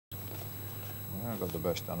I got the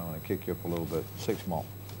best done. I'm going to kick you up a little bit. 6 more.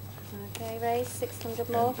 Okay, raise 600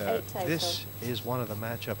 more, And, 8 total. this is one of the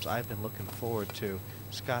matchups I've been looking forward to.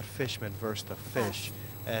 Scott Fishman versus the Fish.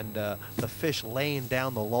 And the Fish laying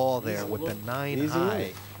down the law there with the 9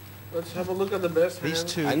 high. Let's have a look at the best These hand.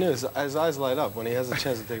 two. I knew his eyes light up when he has a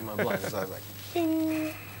chance to take my blind. His eyes like,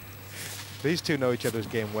 ding. These two know each other's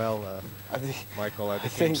game well, I think, Michael. They came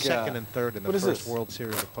think, second and third in the what is first this? World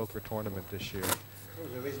Series of Poker tournament this year.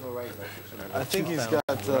 I think he's got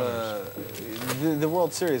the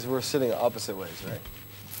World Series. We're sitting opposite ways, right?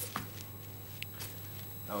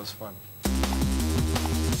 That was fun.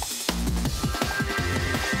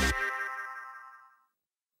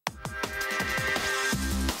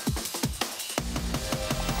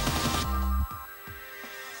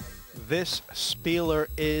 This spieler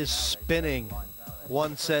is spinning.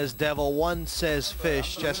 One says devil, one says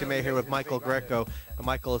fish. Jesse May here with Michael Greco. And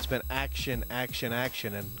Michael, it's been action, action,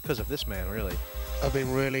 action, and because of this man, really. I've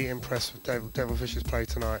been really impressed with Devil Fish's play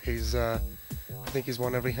tonight. He's, I think he's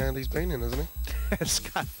won every hand he's been in, hasn't he?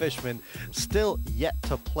 Scott Fishman still yet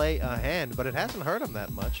to play a hand, but it hasn't hurt him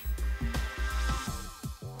that much.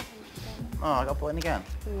 Oh, I got put in again.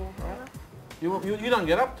 Yeah. You don't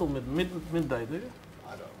get up till midday, do you?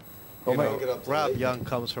 You know, Rob Young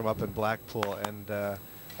comes from up in Blackpool, and I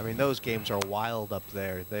mean, those games are wild up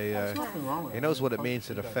there. There's nothing wrong with He knows what it means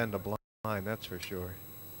to defend a blind, that's for sure.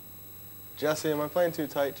 Jesse, am I playing too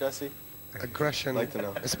tight, Jesse? Aggression, I'd like to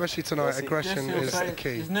know. especially tonight, Jesse- aggression Jesse will is say the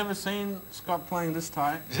key. he's never seen Scott playing this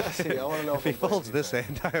tight. Jesse, I want to know If he I'm playing folds too this tight.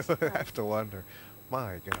 hand, I would have to wonder.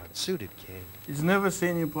 My God, suited king. He's never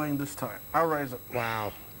seen you playing this tight. I'll raise it.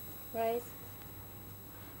 Wow, Raise.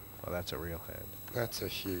 Well, that's a real hand. that's a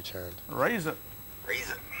huge hand. Raise it. Raise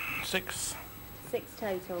it. 6. 6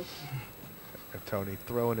 total. And Tony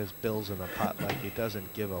throwing his bills in the pot like he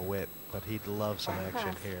doesn't give a whit, but he'd love some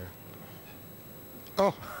action here.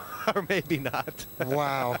 Oh, Or maybe not.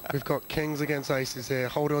 wow, we've got kings against aces here.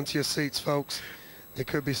 Hold on to your seats, folks. There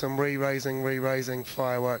could be some re-raising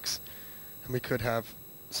fireworks, and we could have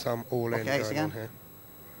some all-in Okay, ace going on again.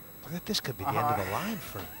 here. This could be the end of the line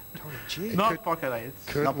for Tony G. Not pocket 8s.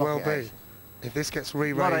 Could Not well pocket be. ace. If this gets Not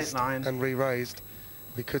re-raised 8-9. and re-raised,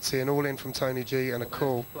 we could see an all-in from Tony G and a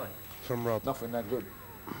call from Rob. Nothing that good.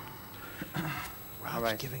 Rob's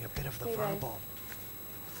Alright. giving a bit of the Re-raise. verbal.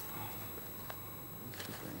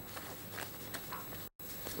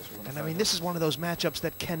 And I mean, this is one of those matchups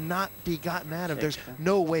that cannot be gotten out of. There's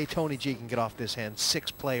no way Tony G can get off this hand.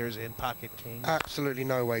 6 players in pocket king. Absolutely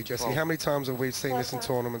no way, Jesse. How many times have we seen this in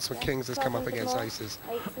tournaments when kings has come up 1200 against more, aces?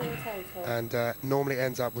 18 total. And normally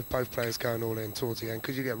ends up with both players going all in towards the end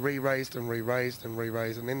because you get re-raised and re-raised and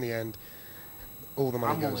re-raised, and in the end, all the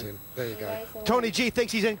money I'm goes all in. in. There you go. Re-raise and Tony G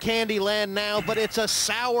thinks he's in Candyland now, but it's a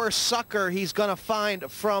sour sucker he's going to find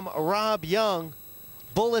from Rob Young.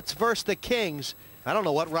 Bullets versus the Kings. I don't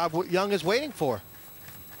know what Rob Young is waiting for.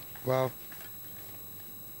 Well,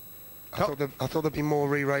 I thought there'd be more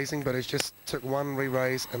re-raising, but it's just took one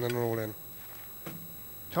re-raise and then we're all in.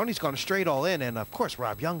 Tony's gone straight all in, and of course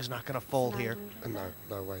Rob Young's not going to fold here. 900. And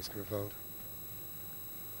no way he's going to fold.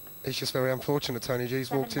 It's just very unfortunate Tony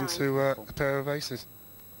G's walked 7-9. into a pair of aces.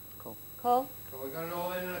 Call. We got an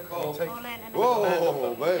all in and a call. All in and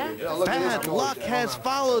Whoa, baby. Yeah. Look at Bad this. luck has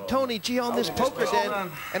followed Tony G on this poker den,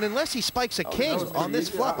 and unless he spikes a king on this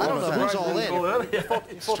flop, I don't know who's all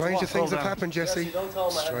in. Stranger things have Hold on. happened, Jesse. Jesse, don't tell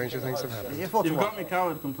him I Stranger have things to have happened. You thought You've what? got me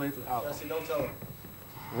covered completely out. Jesse, don't tell him.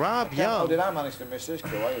 Rob How Young. did I manage to miss this?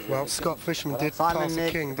 Well, Scott Fishman did Simon, pass a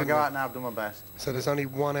Nick, king, if I didn't go out he? now, I've done my best. So there's only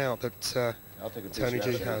one out that I'll take a piece Tony of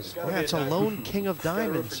G that. has. Yeah, it's a lone king of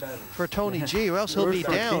diamonds for Tony G, or else he'll be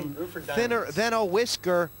down thinner than a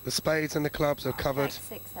whisker. The spades and the clubs are covered.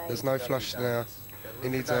 6 There's no flush now. He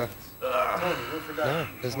needs a... No,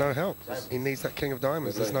 there's no help. He needs that king of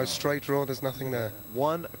diamonds. There's no straight draw, there's nothing there.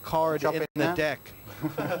 One card Chop in it the now. deck.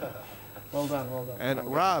 Well done, well done. And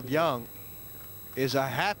Rob Young is a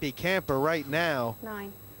happy camper right now.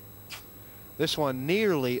 9. This one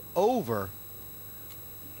nearly over.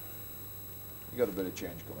 You got a bit of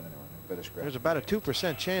change coming anyway. A bit of scratch. There's about a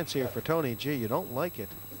 2% chance here for Tony G. You don't like it.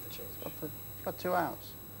 He's got 2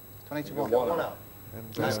 outs. 20 to You got 1. one out.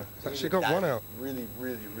 And He's actually got one out. Really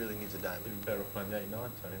needs a diamond. Better find the 8-9, Tony.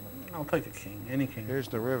 I'll take a king, any king. here's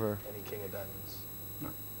the river. Any king of diamonds.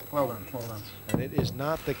 Well done, well done. And it is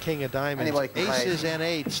not the king of diamonds. Anybody can play. Aces and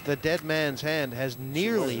 8s. The dead man's hand has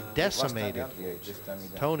nearly Last time decimated down to the eight, this time you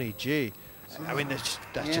don't. Tony G. I mean, that's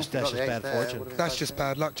Yeah, just you got the ace bad there, fortune. would've been That's close just to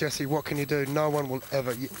bad luck, Jesse. What can you do? No one will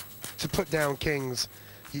ever... to put down kings,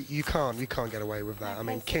 you can't get away with that. I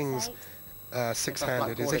mean, kings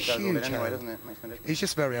six-handed is a It goes all in huge anyway, hand. doesn't it? Makes no difference. He's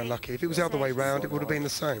just very unlucky. If it was the other way round, it would have been the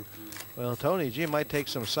same. Well, Tony G might take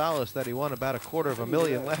some solace that he won about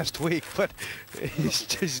 $250,000 last week, but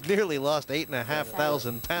he's nearly lost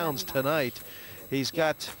 8,500 pounds tonight. He's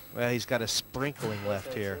got a sprinkling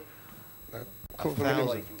left here.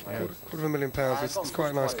 £250,000. It's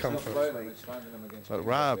quite a nice comfort. But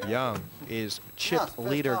Rob Young is chip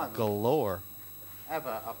leader galore.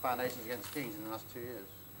 Ever, I've found aces against kings in the last 2 years.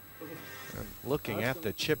 And looking at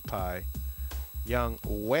the chip pie, Young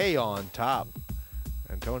way on top.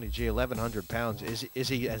 And Tony G, 1,100 pounds. Is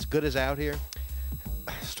he as good as out here?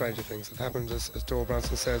 Stranger things have happened, as Doyle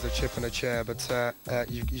Brunson says, a chip and a chair. But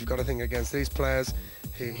you've got to think against these players.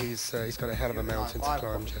 He's got a hell of a mountain to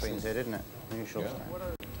climb, Jesse. Queens here, didn't it?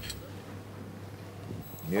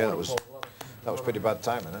 Yeah, that was pretty bad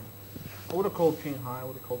timing, huh? I would have called king high. I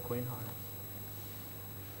would have called queen high.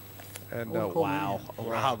 And Oh, cool, wow, man.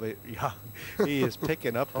 Rob Young, he is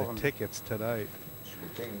picking up the tickets tonight.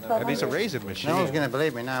 And he's a raising machine. No one's going to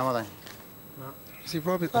believe me now, are they? See,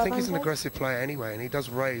 Rob, I think he's an aggressive player anyway, and he does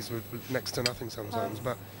raise with next to nothing sometimes.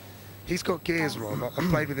 But he's got gears, Rob. I've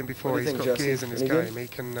played with him before. He's got gears in his game. He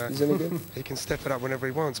can he can step it up whenever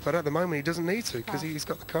he wants. But at the moment, he doesn't need to because he's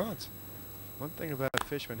got the cards. One thing about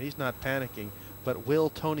Fishman, he's not panicking, but will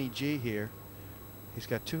Tony G here? He's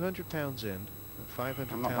got 200 pounds in,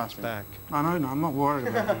 500 pounds back. I know, no, I'm not worried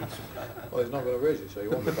about this. Well, he's not going to raise it, so he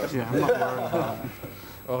won't be passing. Yeah, I'm not worried about it.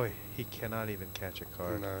 Oh, he cannot even catch a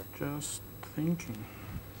card. No. Just thinking.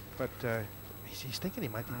 But he's thinking he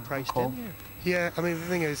might be priced Call. in here. Yeah, I mean, the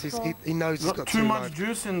thing is, he knows he's got too much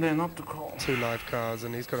juice in there not to call. 2 live cards,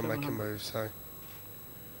 and he's got to make a move. So.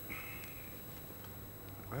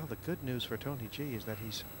 Well, the good news for Tony G is that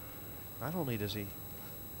he's not only is he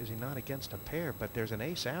not against a pair, but there's an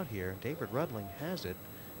ace out here. David Rudling has it.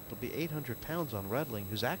 It'll be 800 pounds on Rudling,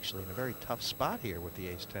 who's actually in a very tough spot here with the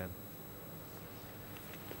ace-10.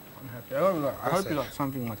 I'm happy. I hope you got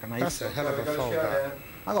something like an ace. That's a hell of a fold. That.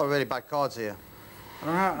 I got really bad cards here.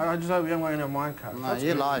 I just hope you haven't got any of mine cards. No,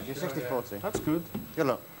 you're live. You're 60-40. That's good. Good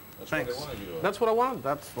luck. Thanks. That's what I wanted.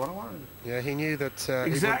 That's what I wanted. Yeah, he knew that.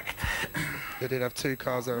 Exact. They did have 2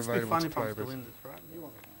 cards that were Must be available funny to if play I'm still with. in this, right? You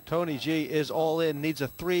want it. Tony G is all in, needs a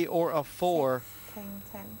 3 or a 4. King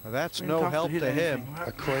 10. That's Been no tough help hit to him. anything.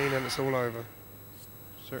 A queen, and it's all over.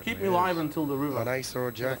 Certainly Keep me is. live until the river. An ace or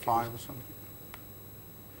a Get a jack. 5 or something.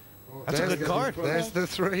 That's a good card. There's the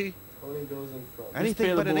 3. Anything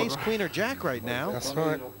Just but an pay the ace, board. queen, or jack right now. That's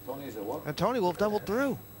right. Tony's a what? And Tony will have doubled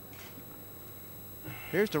through.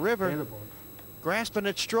 Here's the river, Pay the board. grasping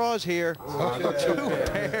at straws here.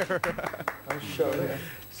 Pair.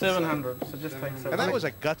 700. So just take 700. And that was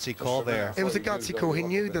a gutsy call there. It was a gutsy call. He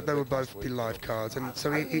knew that they would both be live cards, and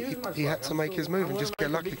so he had to make his move and just get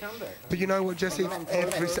lucky. But you know what, Jesse?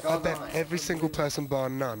 I bet every single person bar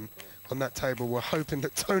none on that table were hoping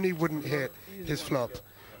that Tony wouldn't hit his flop,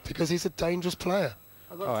 because he's a dangerous player.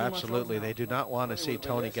 Oh, absolutely. They do not want to see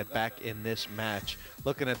Tony get back in this match.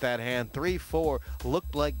 Looking at that hand, 3-4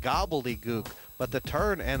 looked like gobbledygook, but the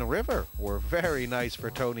turn and river were very nice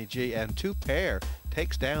for Tony G, and 2 pair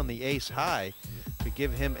takes down the ace high to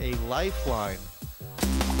give him a lifeline.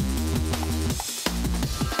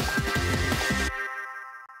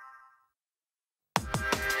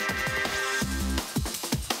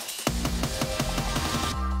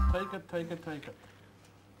 Take it.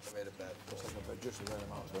 I made it bad. Just the right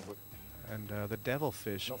amount, don't we? And the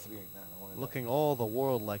Devilfish Not for the ink now. I wanted looking all the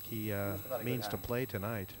world like he means to play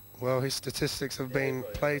tonight. Well, his statistics have been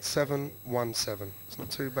played 7, won 7. It's not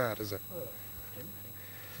too bad, is it? Oh,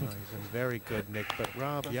 he's in very good nick, but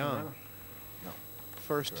Rob Young,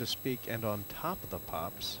 first to speak and on top of the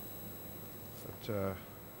pops. But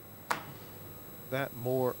that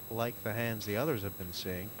more like the hands the others have been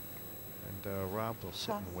seeing. And Rob will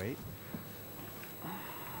sit and wait.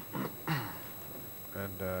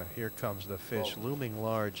 And here comes the fish, looming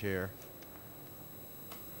large here.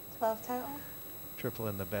 12 total.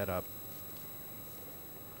 Tripling the bet up.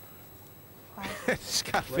 5.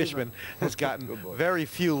 Scott Fishman has gotten very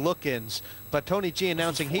few look-ins, but Tony G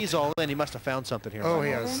announcing he's all in. He must have found something here. Oh,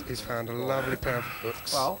 he has. He's found a lovely pair of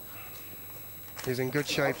books. Well, He's in good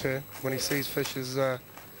shape here. When he sees Fish's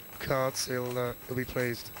cards, he'll be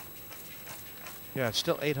pleased. Yeah, it's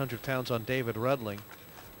still 800 pounds on David Rudling,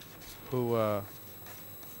 who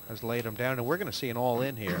has laid him down, and we're going to see an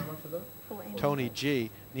all-in here. 14. Tony G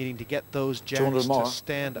needing to get those 200 jacks more. to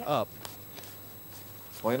stand up.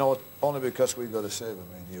 Well, you know what? Only because we got to save him,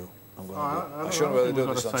 me and you. I'm going I to don't I shouldn't really think do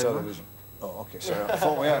we this gotta on save him. television. Oh, okay, sorry. I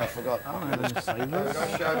thought we had. I forgot. I don't have any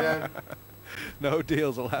savers. No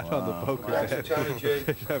deals allowed on the poker deck. He's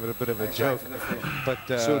having a bit of a joke. But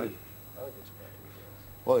Suited.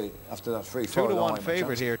 Well, after that free 2-1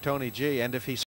 favorite here, Tony G, and if he